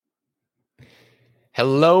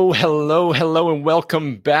Hello, and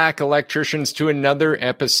welcome back, electricians, to another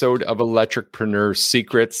episode of Electricpreneur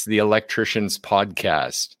Secrets, the Electricians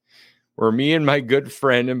podcast, where me and my good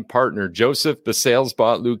friend and partner, Joseph, the sales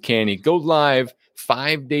bot Lucani, go live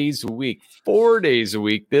 5 days a week, 4 days a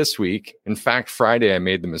week this week. In fact, Friday, I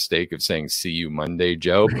made the mistake of saying, see you Monday,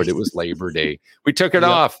 Joe, but it was Labor Day. We took it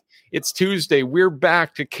off. It's Tuesday. We're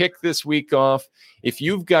back to kick this week off. If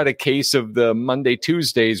you've got a case of the Monday,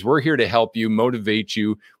 Tuesdays, we're here to help you, motivate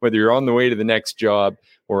you, whether you're on the way to the next job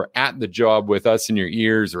or at the job with us in your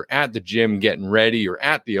ears or at the gym getting ready or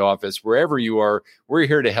at the office, wherever you are, we're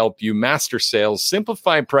here to help you master sales,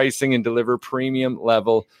 simplify pricing, and deliver premium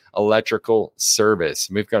level electrical service.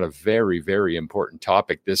 And we've got a very, very important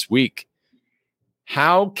topic this week.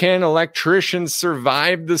 How can electricians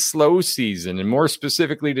survive the slow season? And more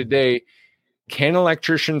specifically today, can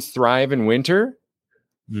electricians thrive in winter?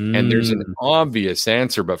 And there's an obvious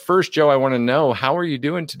answer. But first, Joe, I want to know, how are you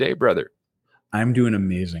doing today, brother? I'm doing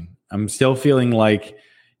amazing. I'm still feeling like,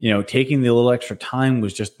 taking the little extra time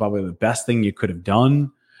was just probably the best thing you could have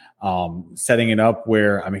done. Setting it up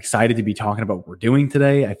where I'm excited to be talking about what we're doing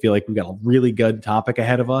today. I feel like we've got a really good topic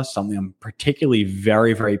ahead of us, something I'm particularly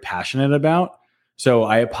very, very passionate about. So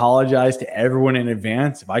I apologize to everyone in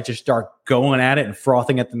advance. If I just start going at it and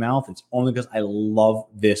frothing at the mouth, it's only because I love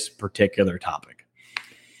this particular topic.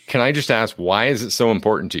 Can I just ask, why is it so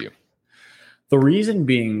important to you? The reason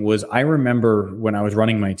being was I remember when I was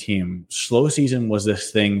running my team, slow season was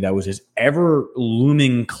this thing that was this ever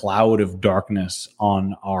looming cloud of darkness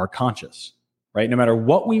on our conscience, right? No matter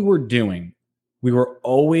what we were doing, we were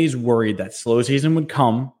always worried that slow season would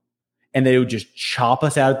come and they would just chop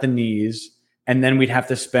us out at the knees. And then we'd have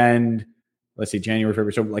to spend, let's see, January,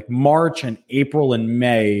 February. So like March and April and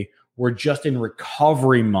May were just in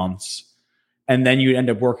recovery months. And then you'd end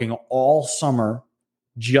up working all summer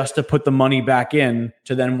just to put the money back in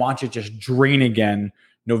to then watch it just drain again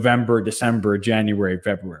November, December, January,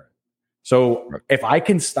 February. So if I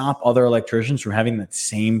can stop other electricians from having that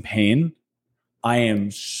same pain, I am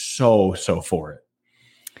so for it.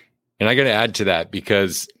 And I got to add to that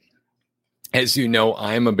because, as you know,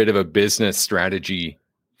 I'm a bit of a business strategy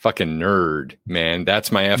fucking nerd, man.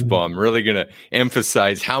 That's my F-bomb. Really going to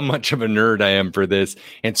emphasize how much of a nerd I am for this.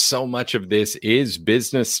 And so much of this is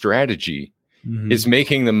business strategy, is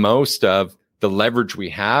making the most of the leverage we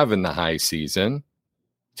have in the high season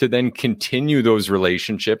to then continue those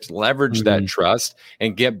relationships, leverage that trust,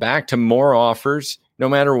 and get back to more offers no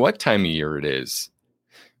matter what time of year it is.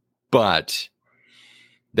 But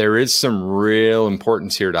there is some real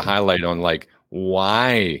importance here to highlight on like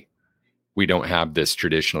why we don't have this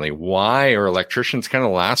traditionally. Why are electricians kind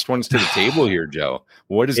of last ones to the table here, Joe?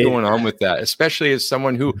 What is going on with that? Especially as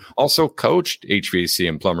someone who also coached HVAC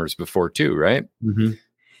and plumbers before too, right?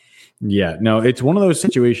 Yeah, no, it's one of those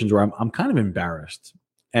situations where I'm kind of embarrassed.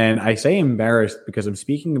 And I say embarrassed because I'm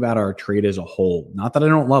speaking about our trade as a whole. Not that I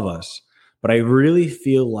don't love us, but I really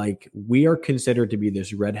feel like we are considered to be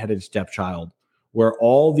this redheaded stepchild where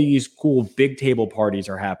all these cool big table parties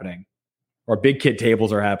are happening. Or big kid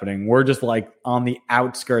tables are happening. We're just like on the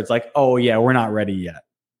outskirts, like, oh yeah, we're not ready yet.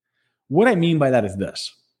 What I mean by that is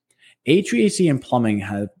this. HVAC and plumbing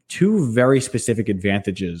have two very specific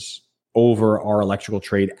advantages over our electrical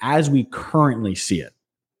trade as we currently see it.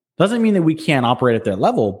 Doesn't mean that we can't operate at their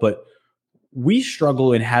level, but we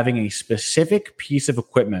struggle in having a specific piece of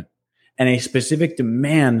equipment and a specific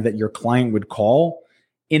demand that your client would call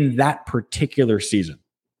in that particular season.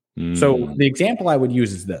 So the example I would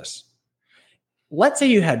use is this. Let's say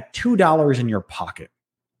you had $2 in your pocket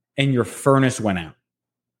and your furnace went out.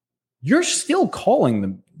 You're still calling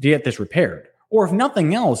them to get this repaired. Or if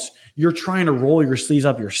nothing else, you're trying to roll your sleeves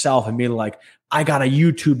up yourself and be like, I got to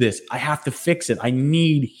YouTube this. I have to fix it. I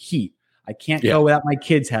need heat. I can't go without my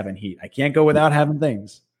kids having heat. I can't go without having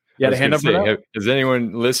things. You had a hand up for that? Has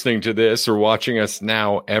anyone listening to this or watching us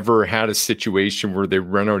now ever had a situation where they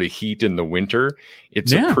run out of heat in the winter?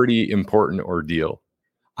 It's a pretty important ordeal.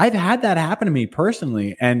 I've had that happen to me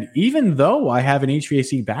personally. And even though I have an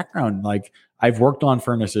HVAC background, like I've worked on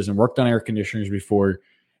furnaces and worked on air conditioners before,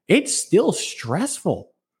 it's still stressful.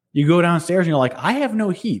 You go downstairs and you're like, I have no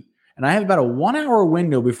heat. And I have about a 1 hour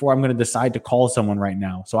window before I'm going to decide to call someone right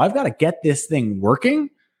now. So I've got to get this thing working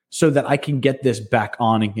so that I can get this back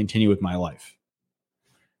on and continue with my life.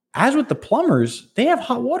 As with the plumbers, they have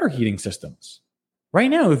hot water heating systems. Right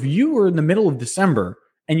now, if you were in the middle of December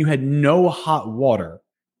and you had no hot water,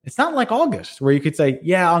 it's not like August where you could say,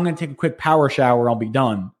 yeah, I'm going to take a quick power shower. I'll be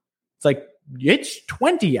done. It's like, it's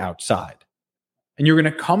 20 outside and you're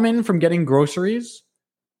going to come in from getting groceries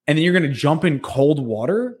and then you're going to jump in cold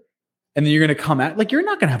water. And then you're going to come out, like, you're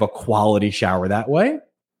not going to have a quality shower that way.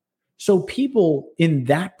 So people in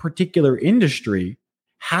that particular industry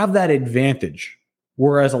have that advantage,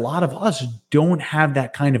 whereas a lot of us don't have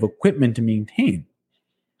that kind of equipment to maintain.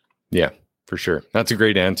 Yeah, for sure. That's a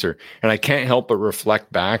great answer. And I can't help but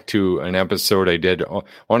reflect back to an episode I did.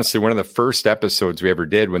 Honestly, one of the first episodes we ever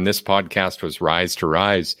did when this podcast was Rise to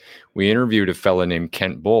Rise. We interviewed a fella named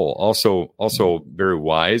Kent Bull, also very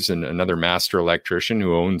wise and another master electrician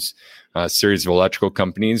who owns a series of electrical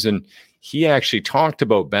companies. And he actually talked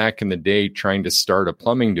about back in the day trying to start a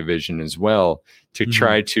plumbing division as well to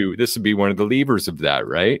try to, this would be one of the levers of that,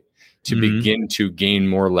 right? To begin to gain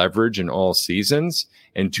more leverage in all seasons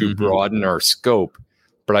and to broaden our scope.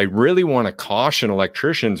 But I really want to caution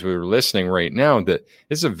electricians who are listening right now that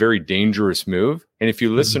this is a very dangerous move. And if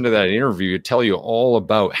you listen to that interview, it tell you all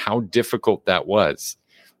about how difficult that was,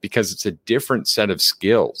 because it's a different set of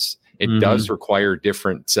skills. It does require a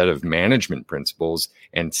different set of management principles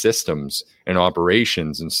and systems and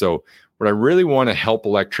operations. And so what I really want to help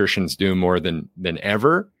electricians do more than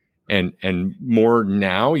ever and more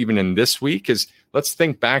now, even in this week, is let's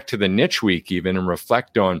think back to the niche week even and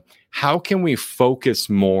reflect on how can we focus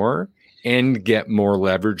more and get more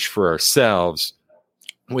leverage for ourselves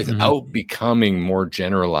without becoming more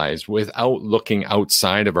generalized, without looking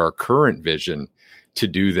outside of our current vision to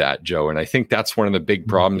do that, Joe. And I think that's one of the big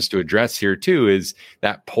problems to address here too, is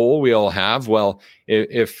that poll we all have. Well,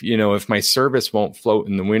 if my service won't float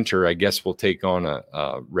in the winter, I guess we'll take on a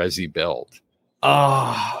resi build.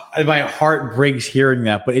 My heart breaks hearing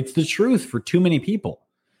that, but it's the truth for too many people.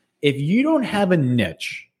 If you don't have a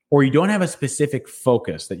niche or you don't have a specific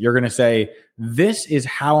focus that you're going to say, this is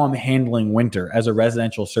how I'm handling winter as a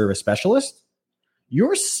residential service specialist,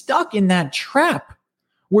 you're stuck in that trap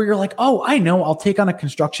where you're like, oh, I know, I'll take on a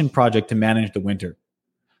construction project to manage the winter.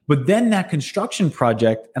 But then that construction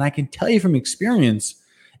project, and I can tell you from experience,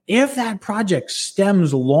 if that project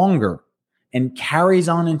stems longer and carries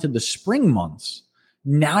on into the spring months,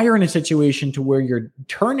 now you're in a situation to where you're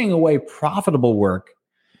turning away profitable work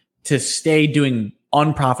to stay doing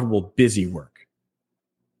unprofitable, busy work.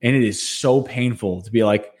 And it is so painful to be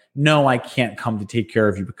like, no, I can't come to take care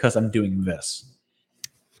of you because I'm doing this.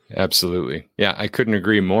 Absolutely. Yeah, I couldn't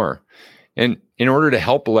agree more. And in order to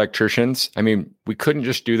help electricians, I mean, we couldn't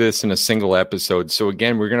just do this in a single episode. So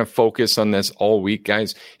again, we're going to focus on this all week,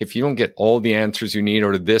 guys. If you don't get all the answers you need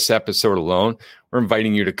out of this episode alone, we're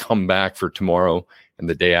inviting you to come back for tomorrow and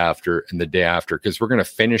the day after and the day after, because we're going to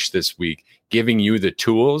finish this week giving you the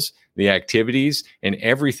tools, the activities, and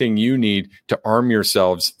everything you need to arm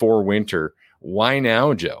yourselves for winter. Why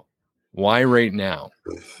now, Joe? Why right now?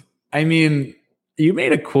 I mean, you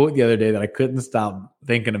made a quote the other day that I couldn't stop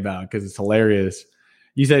thinking about because it's hilarious.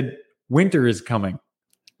 You said, winter is coming.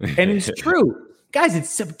 And it's true. Guys, it's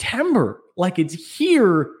September. Like, it's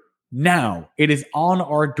here now. It is on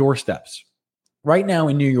our doorsteps. Right now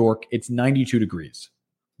in New York, it's 92 degrees.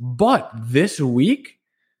 But this week,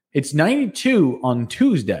 it's 92 on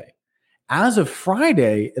Tuesday. As of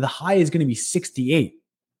Friday, the high is going to be 68.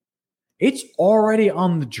 It's already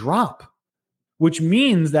on the drop, which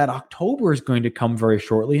means that October is going to come very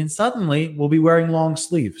shortly, and suddenly we'll be wearing long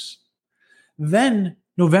sleeves. Then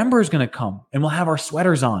November is going to come, and we'll have our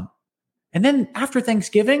sweaters on. And then after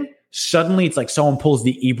Thanksgiving, suddenly it's like someone pulls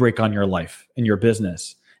the e-brake on your life and your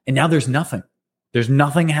business. And now there's nothing. There's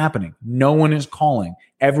nothing happening. No one is calling.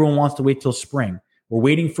 Everyone wants to wait till spring. We're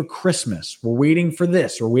waiting for Christmas. We're waiting for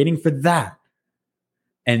this. We're waiting for that.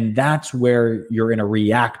 And that's where you're in a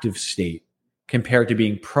reactive state, compared to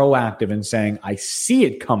being proactive and saying, I see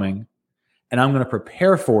it coming and I'm going to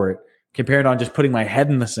prepare for it, compared on just putting my head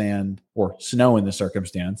in the sand, or snow in the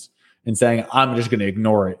circumstance, and saying, I'm just going to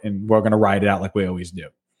ignore it and we're going to ride it out like we always do.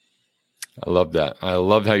 I love that. I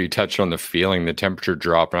love how you touched on the feeling, the temperature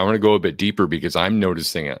drop. And I want to go a bit deeper because I'm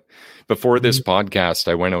noticing it. Before this podcast,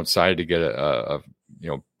 I went outside to get a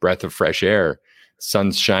breath of fresh air.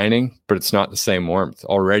 Sun's shining, but it's not the same warmth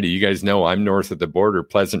already. You guys know I'm north of the border,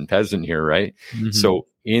 pleasant peasant here, right? So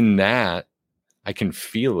in that, I can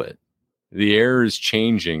feel it. The air is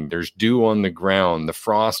changing. There's dew on the ground. The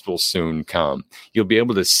frost will soon come. You'll be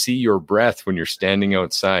able to see your breath when you're standing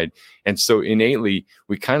outside. And so innately,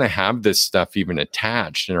 we kind of have this stuff even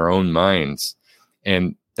attached in our own minds.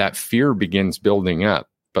 And that fear begins building up.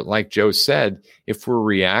 But like Joe said, if we're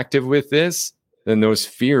reactive with this, then those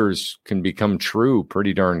fears can become true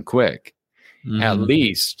pretty darn quick. At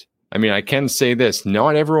least, I mean, I can say this,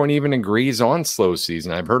 not everyone even agrees on slow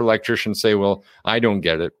season. I've heard electricians say, well, I don't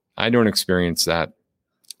get it. I don't experience that.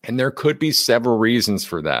 And there could be several reasons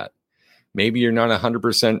for that. Maybe you're not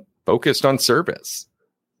 100% focused on service.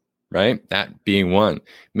 right? That being one.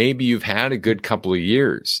 Maybe you've had a good couple of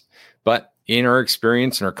years, but in our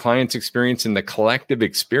experience and our clients' experience and the collective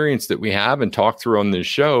experience that we have and talk through on this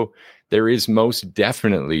show, there is most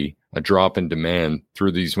definitely a drop in demand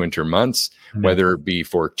through these winter months, whether it be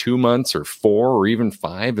for 2 months or 4 or even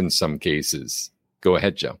 5 in some cases. Go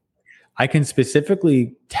ahead, Joe. I can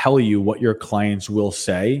specifically tell you what your clients will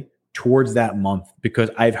say towards that month because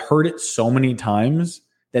I've heard it so many times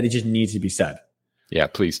that it just needs to be said. Yeah,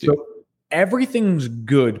 please do. So everything's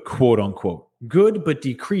good, quote unquote, good but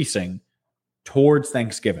decreasing towards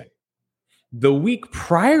Thanksgiving. The week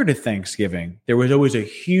prior to Thanksgiving, there was always a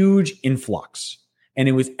huge influx. And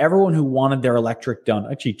it was everyone who wanted their electric done,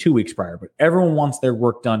 actually 2 weeks prior, but everyone wants their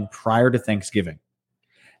work done prior to Thanksgiving.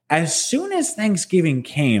 As soon as Thanksgiving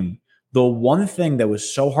came, the one thing that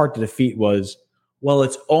was so hard to defeat was, well,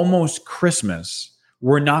 it's almost Christmas.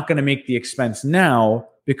 We're not going to make the expense now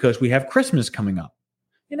because we have Christmas coming up.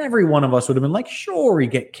 And every one of us would have been like, sure, you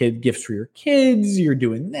get gifts for your kids. You're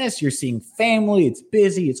doing this. You're seeing family. It's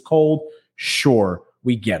busy. It's cold. Sure,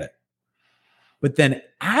 we get it. But then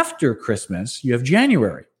after Christmas, you have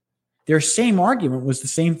January. Their same argument was the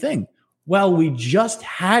same thing. Well, we just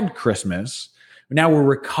had Christmas. Now we're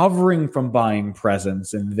recovering from buying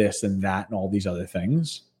presents and this and that and all these other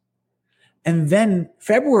things. And then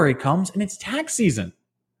February comes and it's tax season.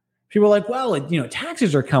 People are like, well,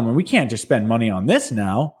 taxes are coming. We can't just spend money on this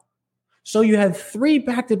now. So you have 3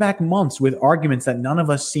 back-to-back months with arguments that none of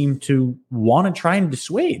us seem to want to try and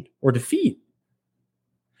dissuade or defeat.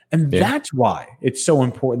 And that's why it's so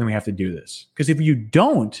important that we have to do this. Because if you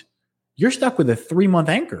don't, you're stuck with a 3-month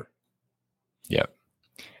anchor. Yeah.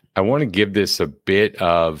 I want to give this a bit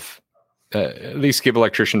of, at least give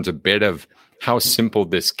electricians a bit of how simple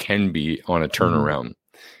this can be on a turnaround,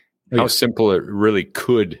 how simple it really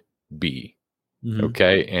could be.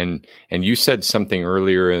 Okay. And you said something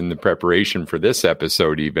earlier in the preparation for this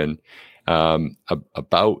episode, even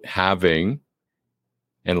about having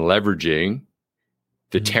and leveraging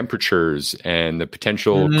the temperatures and the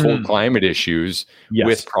potential cold climate issues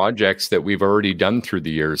with projects that we've already done through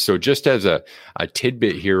the years. So just as a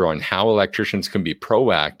tidbit here on how electricians can be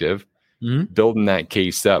proactive, building that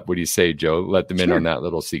case up. What do you say, Joe? Let them in on that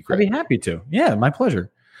little secret. I'd be happy to. Yeah, my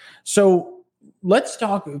pleasure. So let's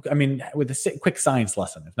talk, with a quick science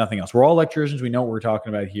lesson, if nothing else. We're all electricians. We know what we're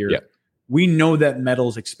talking about here. Yeah. We know that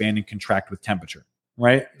metals expand and contract with temperature.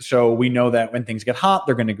 Right. So we know that when things get hot,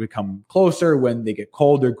 they're going to become closer. When they get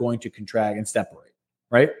cold, they're going to contract and separate.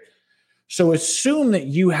 Right. So assume that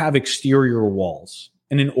you have exterior walls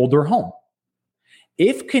in an older home.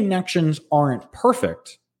 If connections aren't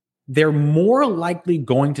perfect, they're more likely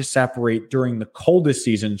going to separate during the coldest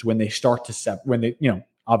seasons when they start to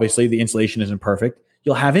obviously the insulation isn't perfect.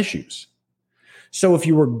 You'll have issues. So if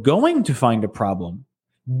you were going to find a problem,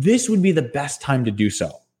 this would be the best time to do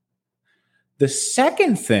so. The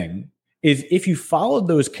second thing is if you followed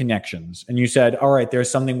those connections and you said, all right,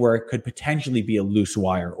 there's something where it could potentially be a loose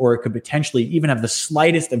wire, or it could potentially even have the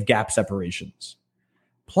slightest of gap separations,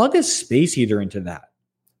 plug a space heater into that.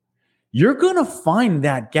 You're going to find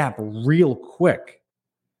that gap real quick.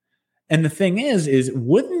 And the thing is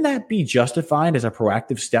wouldn't that be justified as a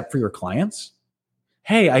proactive step for your clients?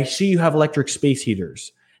 Hey, I see you have electric space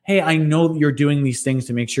heaters. Hey, I know that you're doing these things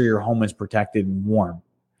to make sure your home is protected and warm.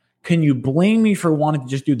 Can you blame me for wanting to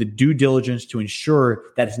just do the due diligence to ensure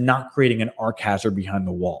that it's not creating an arc hazard behind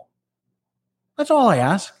the wall? That's all I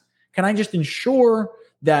ask. Can I just ensure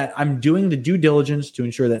that I'm doing the due diligence to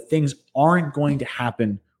ensure that things aren't going to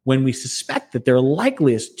happen when we suspect that they're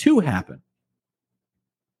likeliest to happen?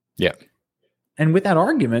 Yeah. And with that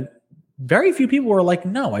argument, very few people are like,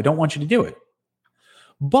 no, I don't want you to do it.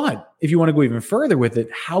 But if you want to go even further with it,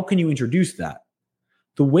 how can you introduce that?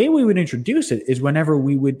 The way we would introduce it is whenever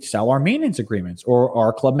we would sell our maintenance agreements or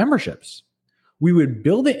our club memberships. We would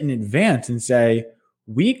build it in advance and say,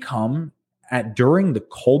 we come during the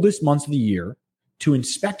coldest months of the year to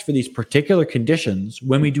inspect for these particular conditions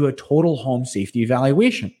when we do a total home safety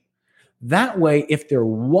evaluation. That way, if there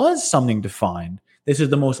was something to find, this is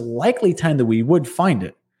the most likely time that we would find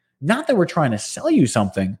it. Not that we're trying to sell you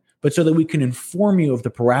something, but so that we can inform you of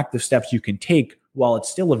the proactive steps you can take while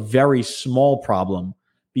it's still a very small problem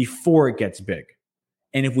before it gets big.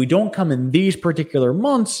 And if we don't come in these particular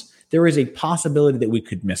months, there is a possibility that we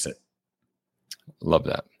could miss it. Love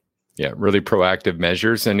that. Yeah, really proactive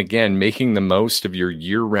measures. And again, making the most of your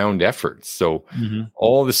year-round efforts. So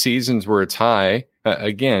all the seasons where it's high,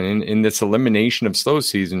 again, in this elimination of slow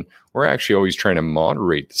season, we're actually always trying to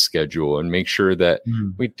moderate the schedule and make sure that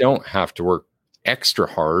we don't have to work extra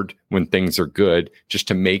hard when things are good just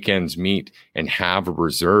to make ends meet and have a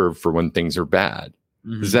reserve for when things are bad.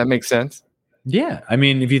 Does that make sense? Yeah. I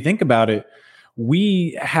mean, if you think about it,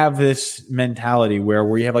 we have this mentality where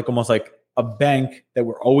we have like almost like a bank that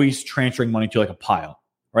we're always transferring money to, like a pile,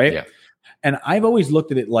 right? Yeah. And I've always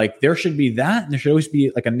looked at it like there should be that, and there should always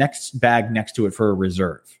be like a next bag next to it for a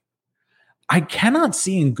reserve. I cannot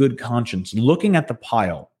see in good conscience looking at the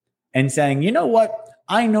pile and saying, you know what?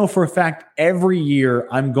 I know for a fact every year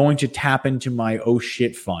I'm going to tap into my oh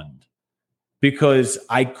shit fund because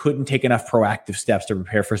I couldn't take enough proactive steps to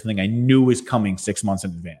prepare for something I knew was coming 6 months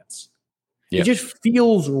in advance. It just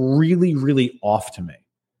feels really, really off to me.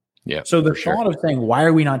 Yeah. So the thought of saying, why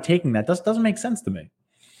are we not taking that? Doesn't make sense to me.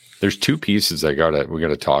 There's two pieces we got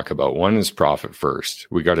to talk about. One is profit first.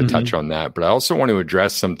 We got to touch on that. But I also want to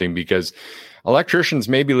address something because electricians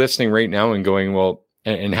may be listening right now and going, well,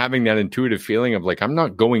 and having that intuitive feeling of like, I'm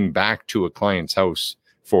not going back to a client's house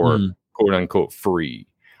for quote unquote free.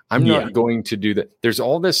 I'm not going to do that. There's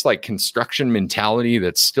all this like construction mentality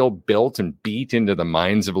that's still built and beat into the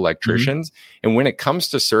minds of electricians. And when it comes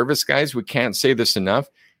to service guys, we can't say this enough.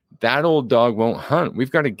 That old dog won't hunt.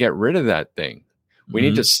 We've got to get rid of that thing. We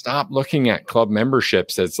need to stop looking at club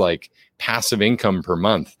memberships as like passive income per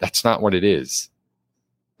month. That's not what it is.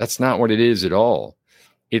 That's not what it is at all.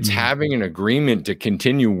 It's having an agreement to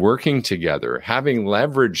continue working together, having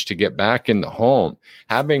leverage to get back in the home,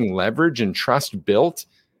 having leverage and trust built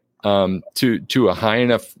to a high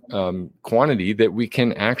enough quantity that we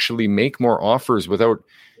can actually make more offers without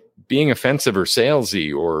being offensive or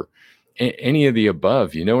salesy or any of the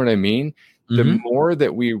above. You know what I mean? The more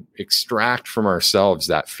that we extract from ourselves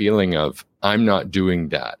that feeling of, I'm not doing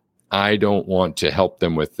that. I don't want to help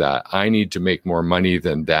them with that. I need to make more money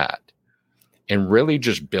than that. And really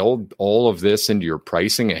just build all of this into your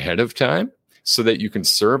pricing ahead of time so that you can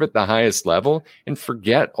serve at the highest level and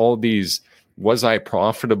forget all these, was I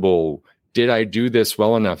profitable? Did I do this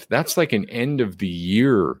well enough? That's like an end of the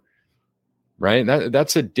year, right?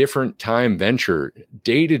 That's a different time venture.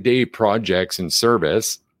 Day-to-day projects and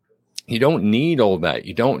service, you don't need all that.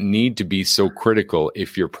 You don't need to be so critical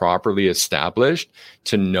if you're properly established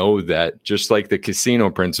to know that, just like the casino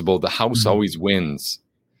principle, the house always wins.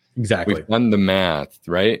 Exactly. We've done the math,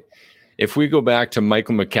 right? If we go back to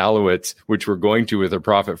Michael Michalowicz, which we're going to with a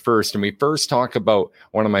profit first, and we first talk about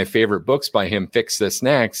one of my favorite books by him, Fix This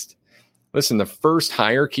Next. Listen, the first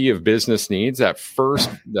hierarchy of business needs, that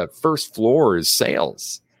first floor is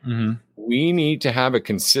sales. We need to have a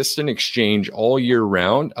consistent exchange all year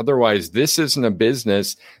round. Otherwise, this isn't a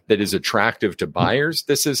business that is attractive to buyers.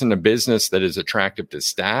 This isn't a business that is attractive to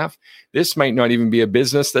staff. This might not even be a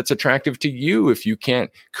business that's attractive to you if you can't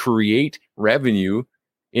create revenue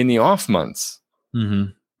in the off months,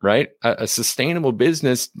 right? A sustainable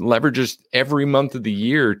business leverages every month of the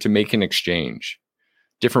year to make an exchange.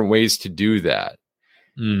 Different ways to do that.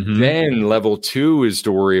 Then level 2 is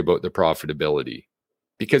to worry about the profitability.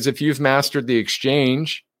 Because if you've mastered the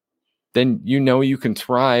exchange, then you know you can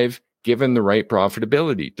thrive given the right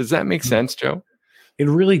profitability. Does that make sense, Joe? It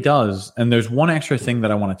really does. And there's one extra thing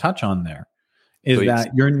that I want to touch on there is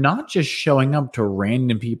that you're not just showing up to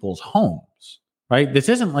random people's homes, right? This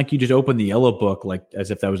isn't like you just open the yellow book like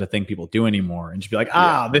as if that was a thing people do anymore and just be like,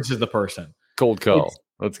 this is the person. Cold call.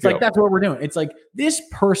 Let's go. Like that's what we're doing. It's like this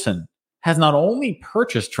person has not only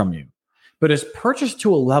purchased from you, but has purchased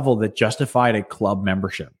to a level that justified a club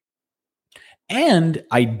membership. And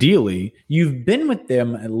ideally, you've been with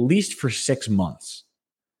them at least for 6 months.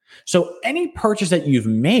 So any purchase that you've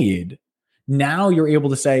made, now you're able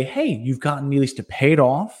to say, hey, you've gotten at least to pay it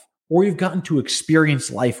off, or you've gotten to experience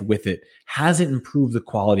life with it. Has it improved the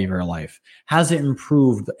quality of your life? Has it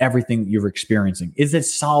improved everything you're experiencing? Is it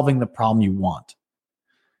solving the problem you want?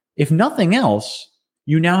 If nothing else,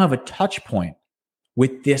 you now have a touch point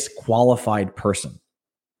with this qualified person.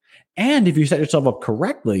 And if you set yourself up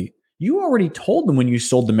correctly, you already told them when you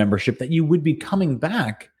sold the membership that you would be coming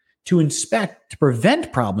back to inspect to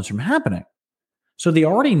prevent problems from happening. So they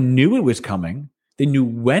already knew it was coming. They knew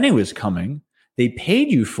when it was coming. They paid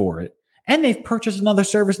you for it. And they've purchased another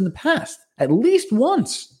service in the past, at least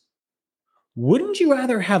once. Wouldn't you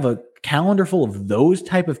rather have a calendar full of those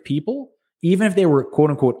type of people, even if they were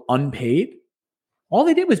quote unquote unpaid? All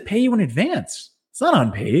they did was pay you in advance. It's not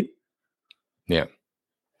unpaid. Yeah,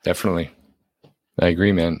 definitely. I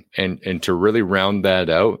agree, man. And to really round that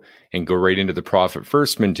out and go right into the profit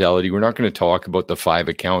first mentality, we're not going to talk about the 5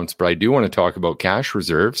 accounts, but I do want to talk about cash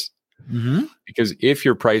reserves. Because if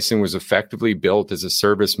your pricing was effectively built as a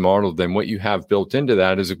service model, then what you have built into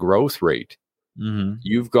that is a growth rate.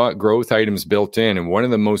 You've got growth items built in. And one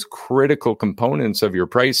of the most critical components of your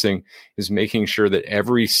pricing is making sure that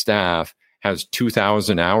every staff has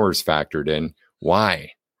 2,000 hours factored in.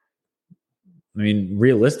 Why? I mean,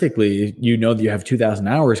 realistically, you know that you have 2,000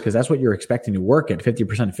 hours because that's what you're expecting to work at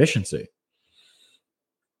 50% efficiency.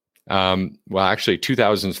 Well, actually,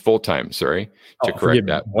 2,000 is full time. Sorry to correct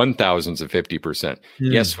that. 1,000 is a 50%.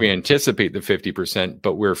 Yes, we anticipate the 50%,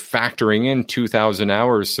 but we're factoring in 2,000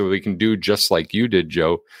 hours so we can do just like you did,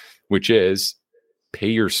 Joe, which is pay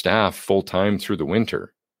your staff full time through the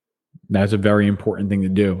winter. That's a very important thing to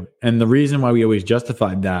do. And the reason why we always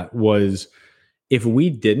justified that was if we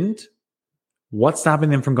didn't, what's stopping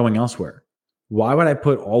them from going elsewhere? Why would I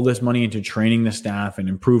put all this money into training the staff and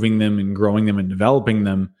improving them and growing them and developing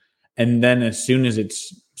them? And then as soon as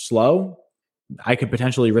it's slow, I could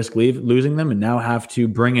potentially risk losing them and now have to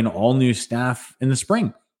bring in all new staff in the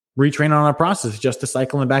spring, retrain on our process just to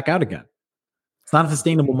cycle them back out again. It's not a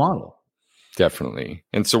sustainable model. Definitely.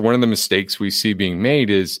 And so one of the mistakes we see being made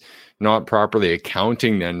is not properly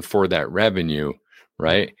accounting then for that revenue,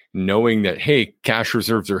 right? Knowing that, hey, cash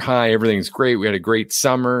reserves are high, everything's great, we had a great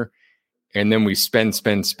summer, and then we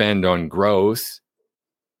spend on growth.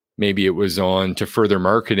 Maybe it was on to further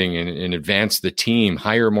marketing and advance the team,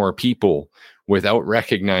 hire more people without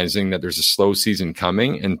recognizing that there's a slow season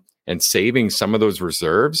coming and saving some of those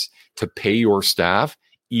reserves to pay your staff,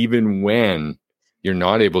 even when you're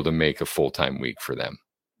not able to make a full-time week for them.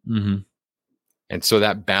 Mm-hmm. And so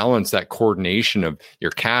that balance, that coordination of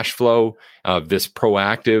your cash flow, of this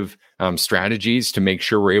proactive strategies to make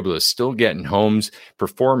sure we're able to still get in homes,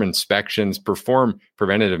 perform inspections, perform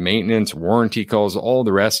preventative maintenance, warranty calls, all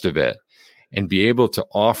the rest of it, and be able to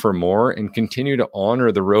offer more and continue to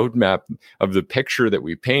honor the roadmap of the picture that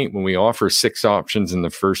we paint when we offer 6 options in the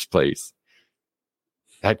first place.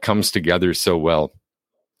 That comes together so well.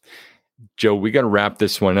 Joe, we got to wrap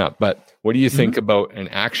this one up, but what do you think about an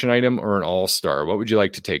action item or an all-star? What would you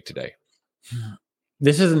like to take today?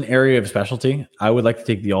 This is an area of specialty. I would like to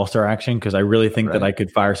take the all-star action because I really think that I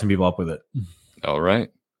could fire some people up with it. All right.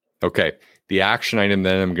 Okay. The action item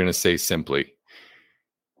then I'm going to say simply,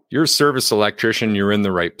 you're a service electrician, you're in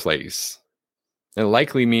the right place. It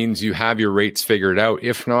likely means you have your rates figured out.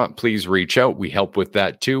 If not, please reach out. We help with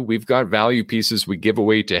that too. We've got value pieces we give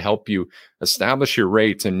away to help you establish your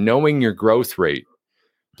rates, and knowing your growth rate.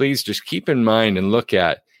 Please just keep in mind and look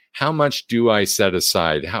at how much do I set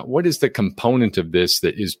aside? What is the component of this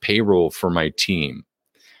that is payroll for my team?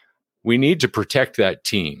 We need to protect that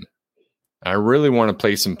team. I really want to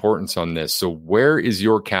place importance on this. So where is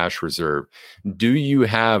your cash reserve? Do you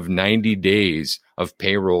have 90 days of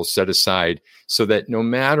payroll set aside so that no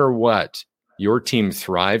matter what, your team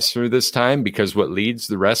thrives through this time? Because what leads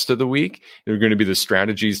the rest of the week are going to be the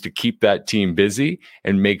strategies to keep that team busy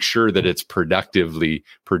and make sure that it's productively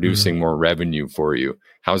producing more revenue for you.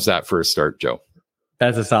 How's that for a start, Joe?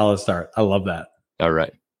 That's a solid start. I love that. All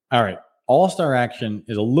right. All-star action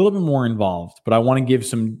is a little bit more involved, but I want to give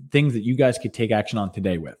some things that you guys could take action on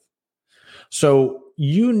today with. So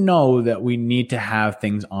you know that we need to have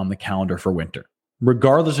things on the calendar for winter.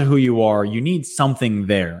 Regardless of who you are, you need something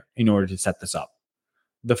there in order to set this up.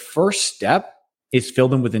 The first step is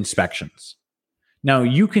filled in with inspections. Now,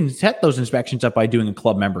 you can set those inspections up by doing a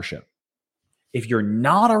club membership. If you're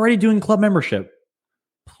not already doing club membership,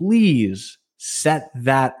 please set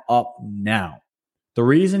that up now. The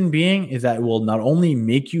reason being is that it will not only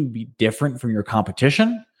make you be different from your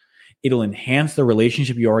competition, it'll enhance the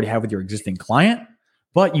relationship you already have with your existing client,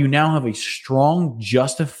 but you now have a strong,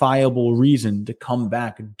 justifiable reason to come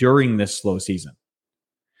back during this slow season.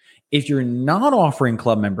 If you're not offering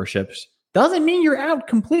club memberships, doesn't mean you're out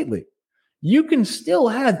completely. You can still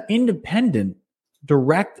have independent,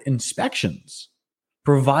 direct inspections,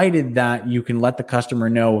 provided that you can let the customer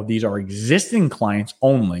know these are existing clients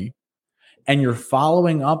only, and you're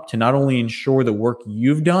following up to not only ensure the work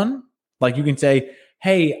you've done, like you can say,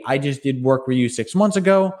 hey, I just did work for you 6 months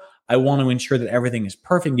ago. I want to ensure that everything is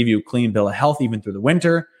perfect, give you a clean bill of health even through the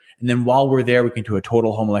winter. And then while we're there, we can do a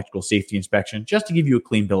total home electrical safety inspection just to give you a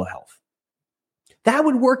clean bill of health. That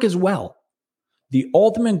would work as well. The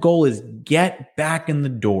ultimate goal is get back in the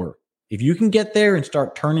door. If you can get there and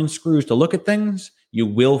start turning screws to look at things, you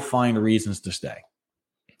will find reasons to stay.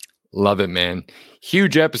 Love it, man.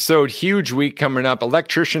 Huge episode, huge week coming up.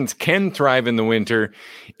 Electricians can thrive in the winter.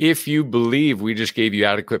 If you believe we just gave you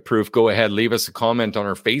adequate proof, go ahead, leave us a comment on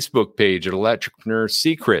our Facebook page at Electripreneur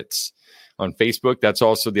Secrets on Facebook. That's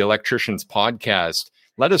also the Electricians podcast.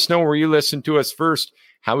 Let us know where you listen to us first,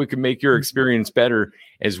 how we can make your experience better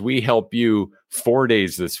as we help you 4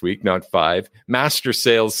 days this week, not 5. Master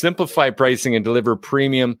sales, simplify pricing, and deliver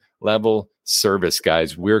premium level service,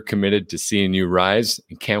 guys. We're committed to seeing you rise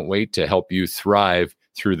and can't wait to help you thrive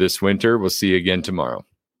through this winter. We'll see you again tomorrow.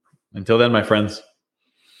 Until then, my friends.